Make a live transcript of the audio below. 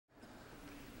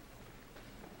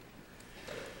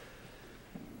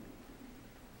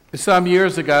Some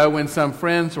years ago, when some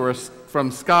friends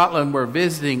from Scotland were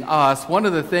visiting us, one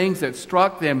of the things that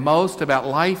struck them most about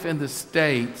life in the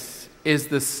States is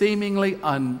the seemingly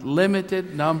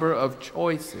unlimited number of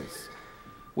choices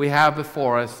we have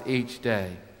before us each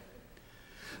day.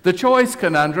 The choice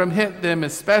conundrum hit them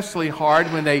especially hard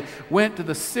when they went to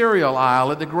the cereal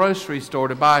aisle at the grocery store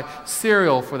to buy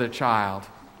cereal for the child.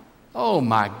 Oh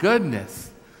my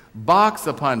goodness! Box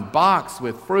upon box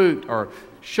with fruit or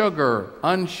sugar,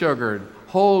 unsugared,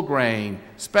 whole grain,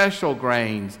 special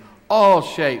grains, all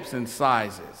shapes and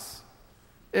sizes.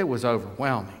 It was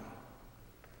overwhelming.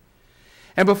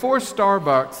 And before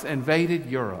Starbucks invaded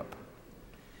Europe,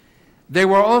 they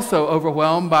were also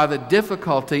overwhelmed by the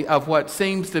difficulty of what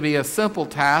seems to be a simple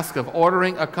task of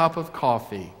ordering a cup of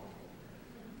coffee.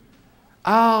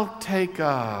 I'll take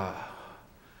a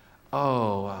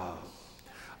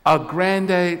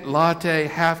grande latte,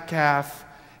 half calf,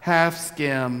 half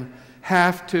skim,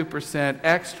 half 2%,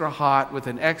 extra hot with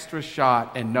an extra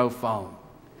shot and no foam.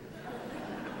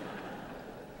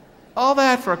 All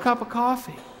that for a cup of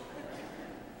coffee.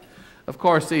 Of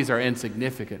course, these are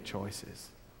insignificant choices.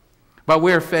 But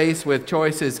we're faced with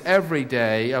choices every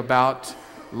day about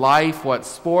life, what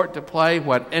sport to play,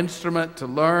 what instrument to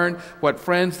learn, what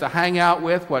friends to hang out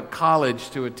with, what college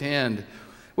to attend.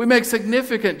 We make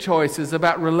significant choices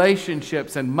about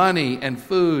relationships and money and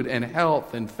food and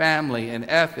health and family and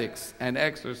ethics and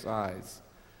exercise.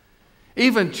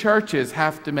 Even churches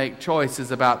have to make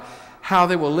choices about how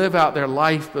they will live out their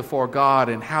life before God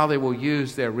and how they will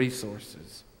use their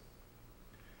resources.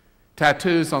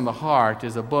 Tattoos on the Heart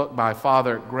is a book by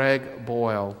Father Greg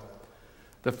Boyle,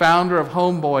 the founder of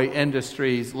Homeboy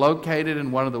Industries, located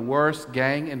in one of the worst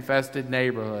gang-infested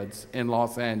neighborhoods in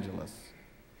Los Angeles.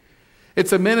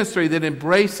 It's a ministry that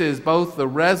embraces both the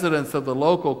residents of the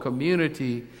local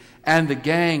community and the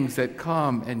gangs that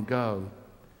come and go.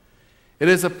 It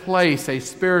is a place, a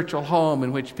spiritual home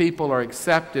in which people are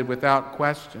accepted without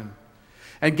question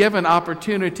and given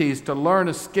opportunities to learn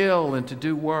a skill and to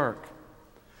do work.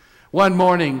 One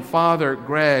morning, Father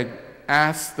Greg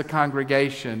asked the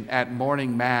congregation at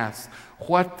morning mass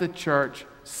what the church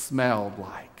smelled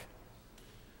like.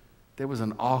 There was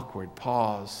an awkward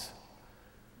pause.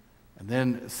 And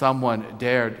then someone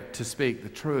dared to speak the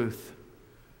truth.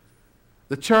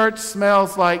 The church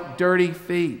smells like dirty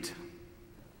feet.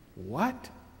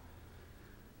 What?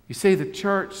 You see, the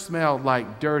church smelled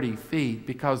like dirty feet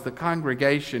because the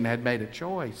congregation had made a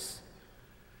choice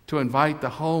to invite the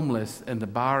homeless in the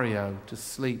barrio to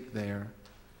sleep there.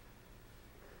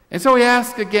 And so he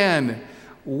asked again,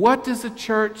 what does a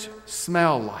church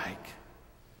smell like?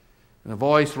 And a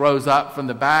voice rose up from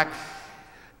the back.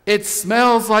 It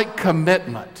smells like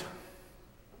commitment.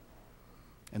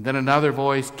 And then another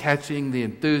voice, catching the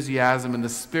enthusiasm and the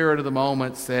spirit of the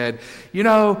moment, said, you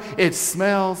know, it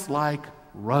smells like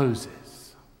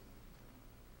roses.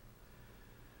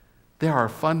 There are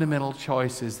fundamental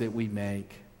choices that we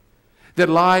make that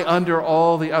lie under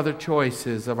all the other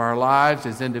choices of our lives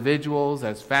as individuals,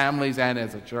 as families, and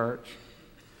as a church.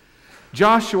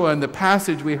 Joshua, in the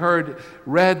passage we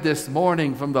read this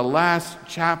morning from the last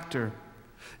chapter,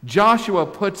 Joshua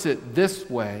puts it this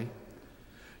way: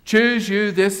 choose you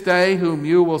this day whom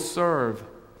you will serve.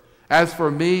 As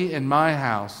for me and my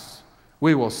house,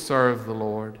 we will serve the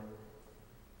Lord.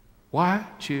 Why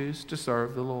choose to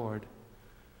serve the Lord?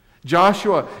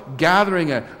 Joshua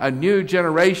gathering a new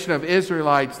generation of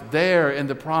Israelites there in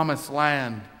the promised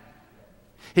land.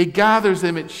 He gathers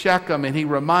them at Shechem and he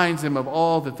reminds them of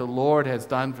all that the Lord has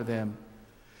done for them.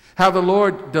 How the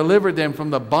Lord delivered them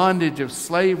from the bondage of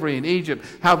slavery in Egypt.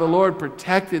 How the Lord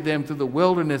protected them through the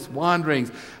wilderness wanderings.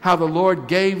 How the Lord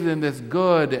gave them this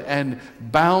good and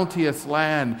bounteous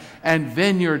land, and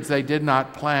vineyards they did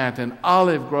not plant, and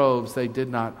olive groves they did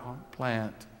not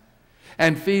plant,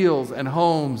 and fields and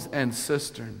homes and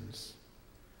cisterns.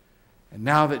 And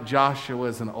now that Joshua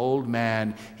is an old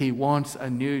man, he wants a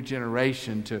new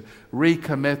generation to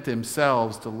recommit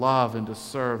themselves to love and to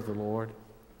serve the Lord.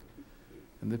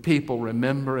 And the people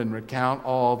remember and recount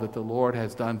all that the Lord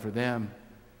has done for them.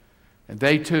 And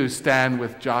they too stand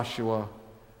with Joshua.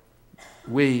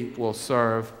 We will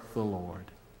serve the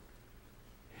Lord.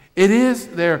 It is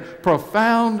their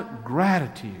profound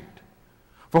gratitude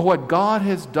for what God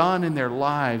has done in their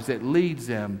lives that leads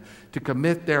them to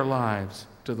commit their lives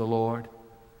to the Lord.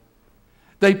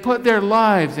 They put their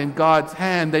lives in God's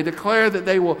hand. They declare that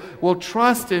they will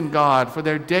trust in God for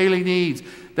their daily needs.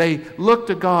 They look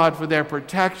to God for their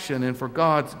protection and for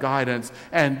God's guidance.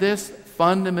 And this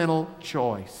fundamental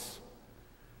choice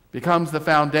becomes the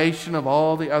foundation of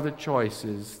all the other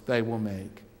choices they will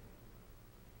make.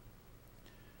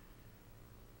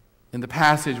 In the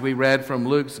passage we read from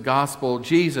Luke's gospel,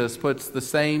 Jesus puts the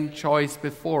same choice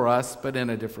before us, but in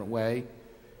a different way.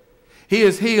 He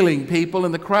is healing people,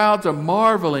 and the crowds are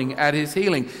marveling at his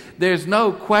healing. There's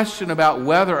no question about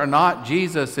whether or not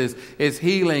Jesus is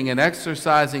healing and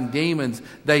exorcising demons.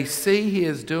 They see he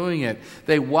is doing it.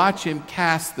 They watch him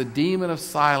cast the demon of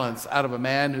silence out of a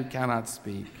man who cannot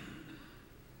speak.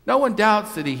 No one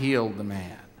doubts that he healed the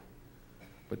man.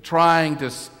 But trying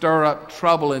to stir up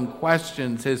trouble and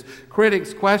questions, his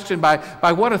critics question by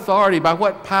what authority, by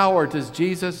what power does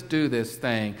Jesus do this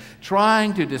thing?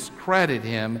 Trying to discredit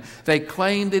him, they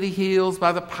claim that he heals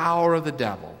by the power of the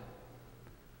devil.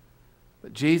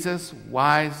 But Jesus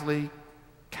wisely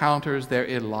counters their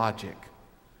illogic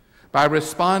by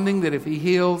responding that if he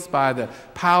heals by the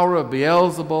power of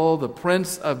Beelzebul, the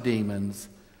prince of demons,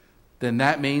 then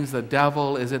that means the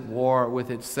devil is at war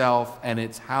with itself and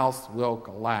its house will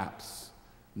collapse.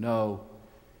 No.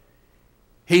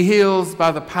 He heals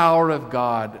by the power of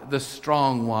God, the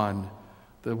strong one,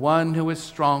 the one who is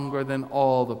stronger than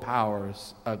all the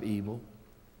powers of evil.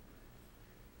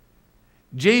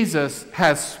 Jesus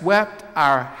has swept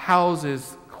our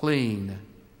houses clean.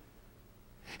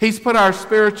 He's put our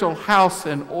spiritual house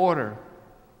in order.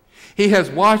 He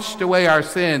has washed away our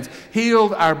sins,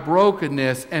 healed our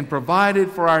brokenness, and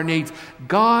provided for our needs.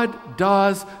 God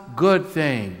does good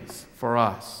things for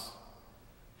us.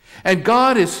 And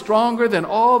God is stronger than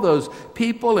all those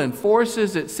people and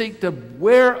forces that seek to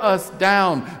wear us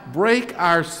down, break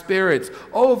our spirits,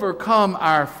 overcome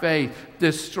our faith,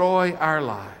 destroy our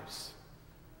lives.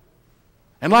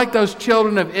 And like those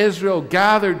children of Israel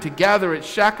gathered together at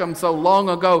Shechem so long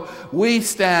ago, we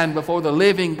stand before the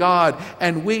living God,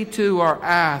 and we too are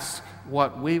asked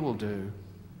what we will do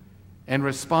in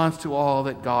response to all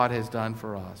that God has done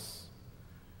for us.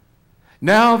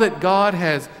 Now that God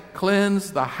has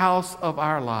cleansed the house of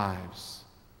our lives,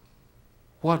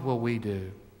 what will we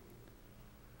do?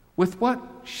 With what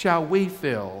shall we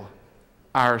fill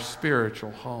our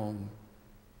spiritual home?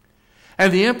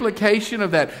 And the implication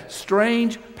of that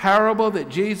strange parable that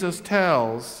Jesus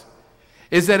tells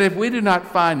is that if we do not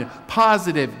find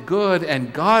positive, good,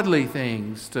 and godly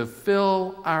things to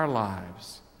fill our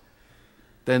lives,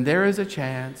 then there is a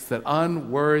chance that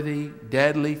unworthy,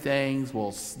 deadly things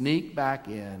will sneak back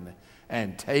in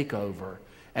and take over,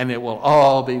 and it will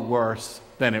all be worse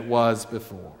than it was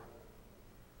before.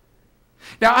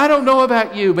 Now, I don't know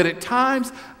about you, but at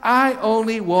times I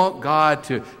only want God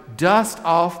to dust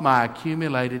off my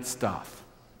accumulated stuff.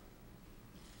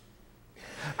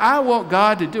 I want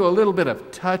God to do a little bit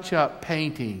of touch-up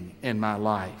painting in my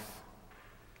life.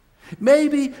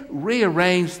 Maybe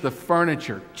rearrange the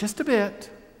furniture just a bit,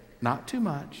 not too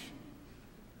much.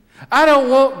 I don't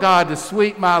want God to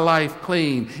sweep my life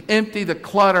clean, empty the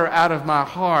clutter out of my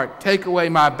heart, take away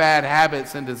my bad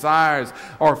habits and desires,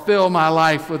 or fill my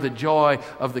life with the joy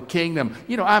of the kingdom.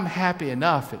 You know, I'm happy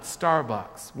enough at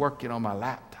Starbucks working on my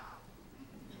laptop.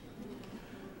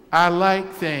 I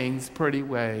like things pretty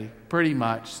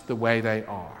much the way they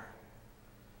are.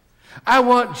 I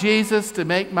want Jesus to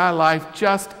make my life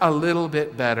just a little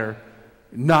bit better,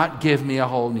 not give me a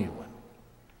whole new one.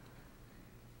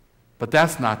 But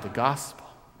that's not the gospel.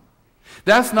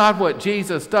 That's not what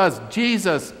Jesus does.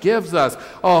 Jesus gives us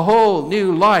a whole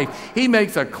new life. He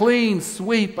makes a clean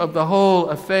sweep of the whole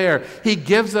affair. He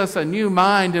gives us a new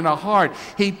mind and a heart.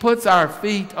 He puts our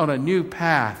feet on a new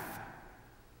path.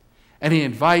 And he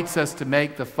invites us to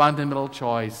make the fundamental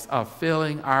choice of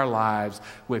filling our lives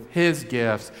with his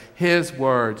gifts, his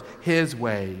words, his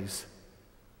ways,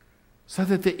 so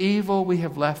that the evil we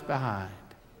have left behind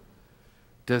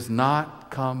does not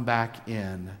come back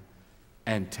in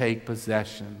and take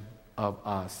possession of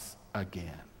us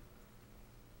again.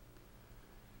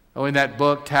 Oh, in that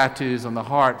book, Tattoos on the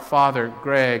Heart, Father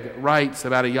Greg writes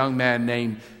about a young man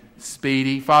named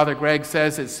Speedy. Father Greg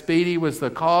says that Speedy was the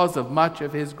cause of much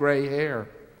of his gray hair.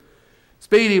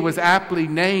 Speedy was aptly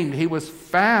named. He was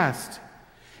fast.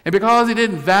 And because he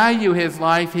didn't value his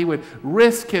life, he would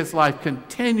risk his life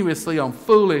continuously on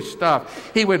foolish stuff.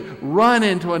 He would run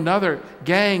into another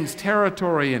gang's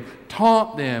territory and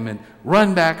taunt them and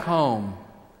run back home,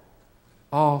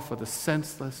 all for the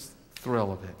senseless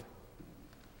thrill of it.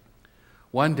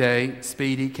 One day,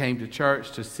 Speedy came to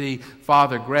church to see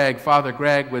Father Greg. Father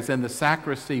Greg was in the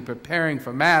sacristy preparing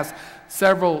for Mass.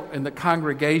 Several in the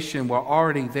congregation were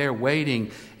already there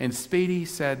waiting, and Speedy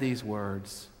said these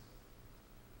words,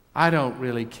 "I don't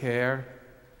really care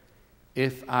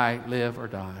if I live or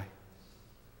die."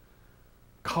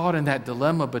 Caught in that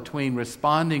dilemma between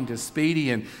responding to Speedy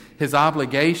and his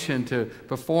obligation to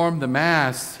perform the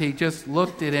Mass, he just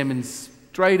looked at him and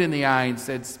straight in the eye and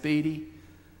said, "Speedy,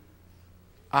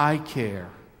 I care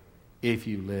if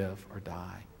you live or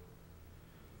die.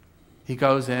 He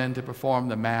goes in to perform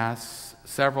the Mass.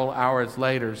 Several hours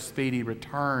later, Speedy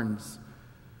returns.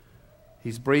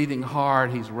 He's breathing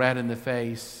hard. He's red in the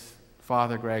face.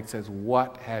 Father Greg says,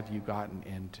 "What have you gotten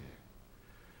into?"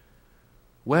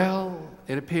 Well,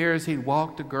 it appears he'd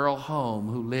walked a girl home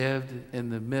who lived in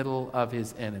the middle of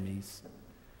his enemies.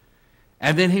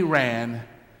 And then he ran,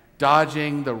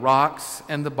 dodging the rocks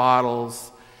and the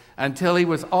bottles, until he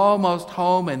was almost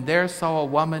home, and there saw a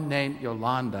woman named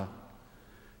Yolanda.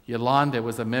 Yolanda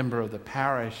was a member of the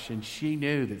parish, and she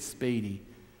knew that Speedy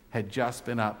had just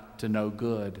been up to no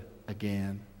good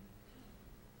again.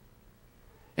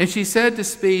 And she said to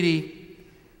Speedy,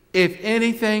 "If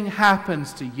anything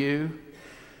happens to you,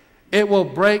 it will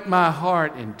break my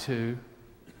heart in two."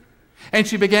 And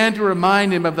she began to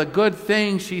remind him of the good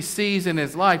things she sees in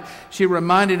his life. She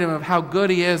reminded him of how good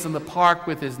he is in the park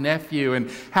with his nephew and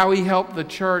how he helped the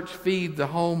church feed the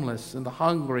homeless and the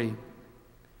hungry.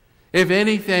 "If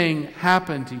anything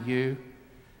happened to you,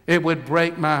 it would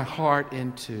break my heart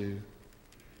in two."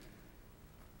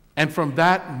 And from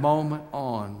that moment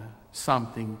on,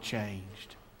 something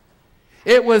changed.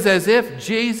 It was as if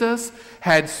Jesus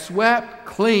had swept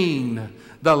clean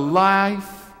the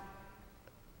life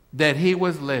that he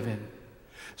was living,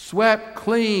 swept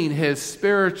clean his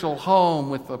spiritual home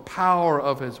with the power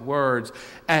of his words,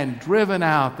 and driven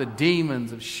out the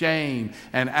demons of shame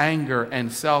and anger and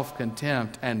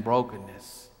self-contempt and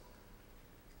brokenness.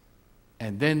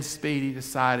 And then Speedy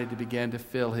decided to begin to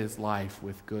fill his life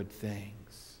with good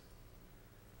things.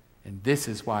 And this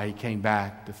is why he came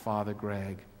back to Father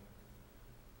Greg,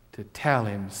 to tell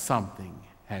him something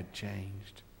had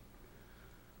changed.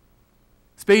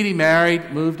 Speedy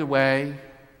married, moved away,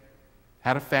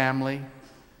 had a family,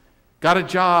 got a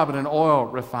job at an oil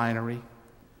refinery.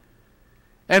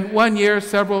 And one year,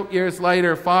 several years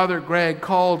later, Father Greg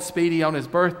called Speedy on his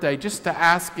birthday just to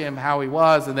ask him how he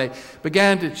was, and they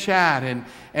began to chat.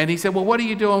 And he said, "Well, what do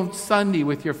you do on Sunday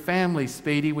with your family,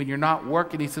 Speedy, when you're not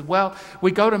working?" He said, "Well,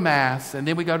 we go to Mass, and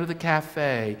then we go to the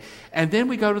cafe, and then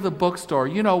we go to the bookstore,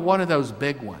 you know, one of those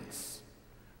big ones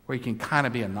where you can kind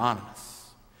of be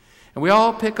anonymous. And we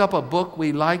all pick up a book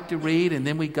we like to read, and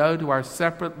then we go to our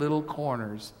separate little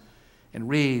corners and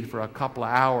read for a couple of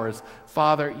hours.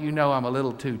 Father, you know I'm a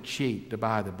little too cheap to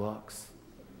buy the books.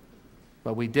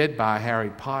 But we did buy Harry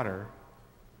Potter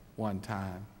one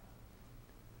time."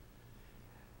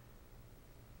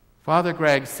 Father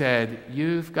Greg said,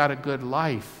 "You've got a good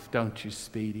life, don't you,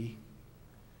 Speedy?"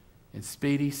 And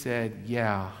Speedy said,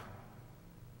 "Yeah,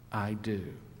 I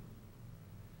do."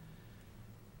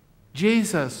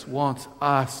 Jesus wants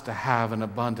us to have an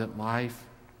abundant life.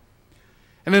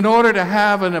 And in order to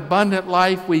have an abundant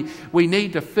life, we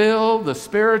need to fill the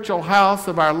spiritual house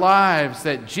of our lives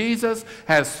that Jesus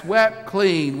has swept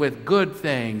clean with good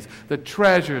things, the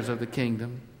treasures of the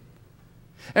kingdom.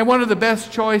 And one of the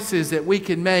best choices that we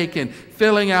can make in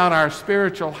filling out our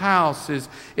spiritual house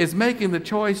is making the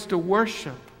choice to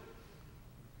worship.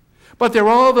 But there are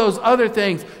all those other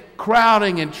things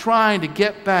crowding and trying to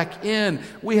get back in.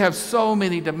 We have so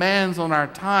many demands on our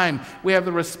time. We have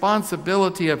the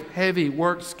responsibility of heavy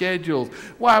work schedules.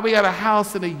 Why, we got a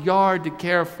house and a yard to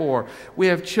care for. We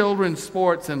have children's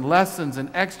sports and lessons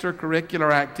and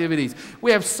extracurricular activities.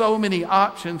 We have so many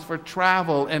options for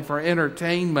travel and for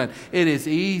entertainment. It is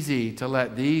easy to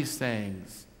let these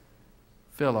things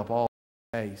fill up all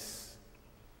space.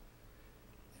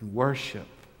 And worship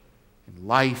and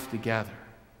life together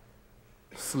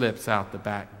slips out the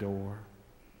back door.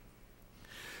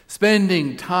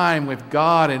 Spending time with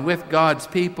God and with God's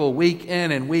people week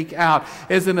in and week out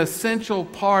is an essential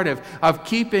part of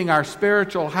keeping our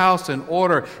spiritual house in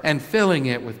order and filling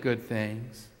it with good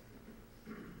things.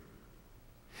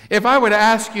 If I were to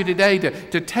ask you today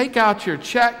to take out your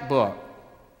checkbook,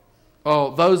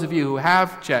 oh, those of you who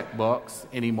have checkbooks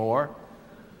anymore,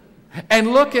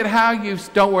 and look at how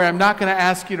don't worry, I'm not going to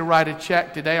ask you to write a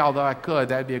check today, although I could,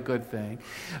 that'd be a good thing.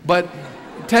 But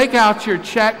take out your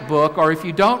checkbook, or if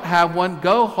you don't have one,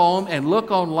 go home and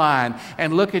look online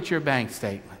and look at your bank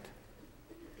statement.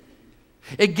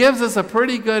 It gives us a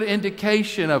pretty good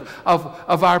indication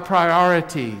of our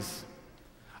priorities,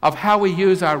 of how we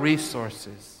use our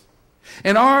resources.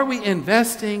 And are we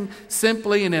investing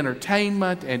simply in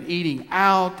entertainment and eating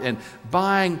out and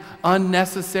buying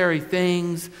unnecessary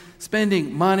things,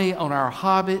 spending money on our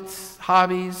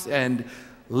hobbies and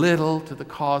little to the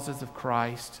causes of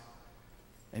Christ,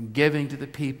 and giving to the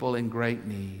people in great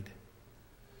need?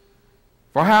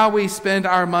 For how we spend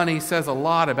our money says a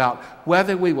lot about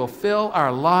whether we will fill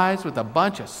our lives with a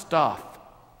bunch of stuff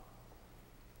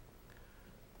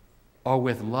or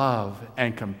with love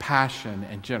and compassion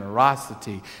and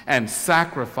generosity and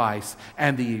sacrifice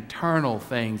and the eternal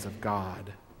things of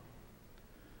God.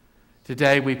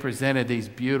 Today we presented these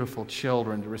beautiful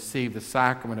children to receive the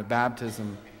sacrament of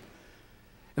baptism.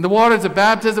 In the waters of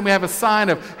baptism, we have a sign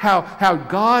of how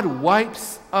God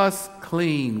wipes us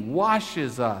clean,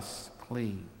 washes us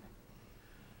clean,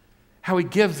 how He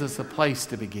gives us a place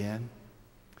to begin.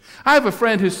 I have a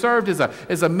friend who served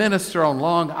as a minister on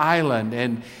Long Island,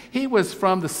 and he was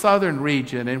from the southern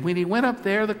region, and when he went up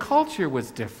there, the culture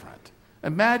was different.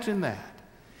 Imagine that.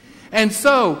 And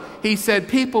so he said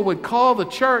people would call the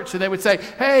church and they would say,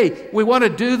 "Hey, we want to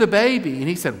do the baby." And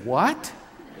he said, "What?"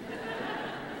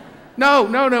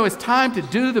 No, it's time to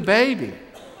do the baby.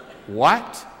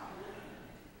 What?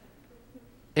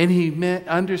 And he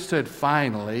understood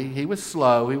finally, he was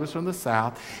slow, he was from the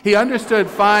South, he understood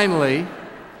finally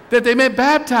that they meant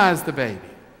baptize the baby.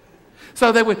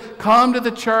 So they would come to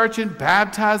the church and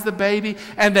baptize the baby,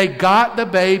 and they got the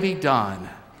baby done.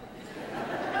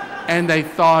 And they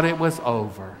thought it was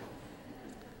over.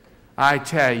 I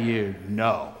tell you,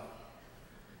 no,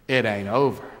 it ain't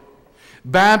over.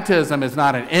 Baptism is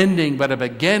not an ending, but a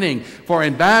beginning. For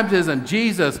in baptism,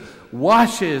 Jesus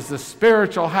washes the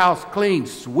spiritual house clean,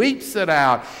 sweeps it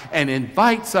out, and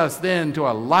invites us then to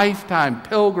a lifetime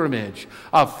pilgrimage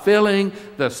of filling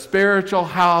the spiritual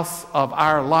house of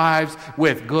our lives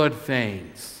with good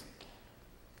things,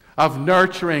 of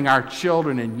nurturing our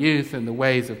children and youth in the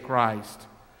ways of Christ.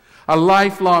 A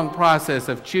lifelong process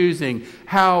of choosing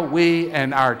how we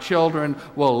and our children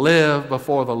will live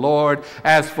before the Lord.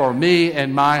 As for me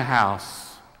and my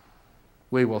house,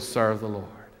 we will serve the Lord.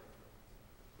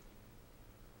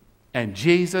 And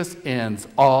Jesus ends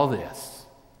all this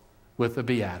with a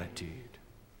beatitude.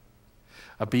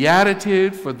 A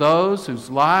beatitude for those whose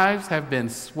lives have been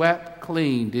swept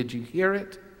clean. Did you hear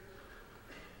it?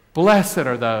 Blessed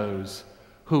are those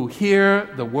who hear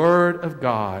the word of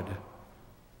God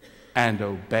and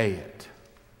obey it.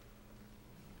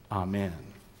 Amen.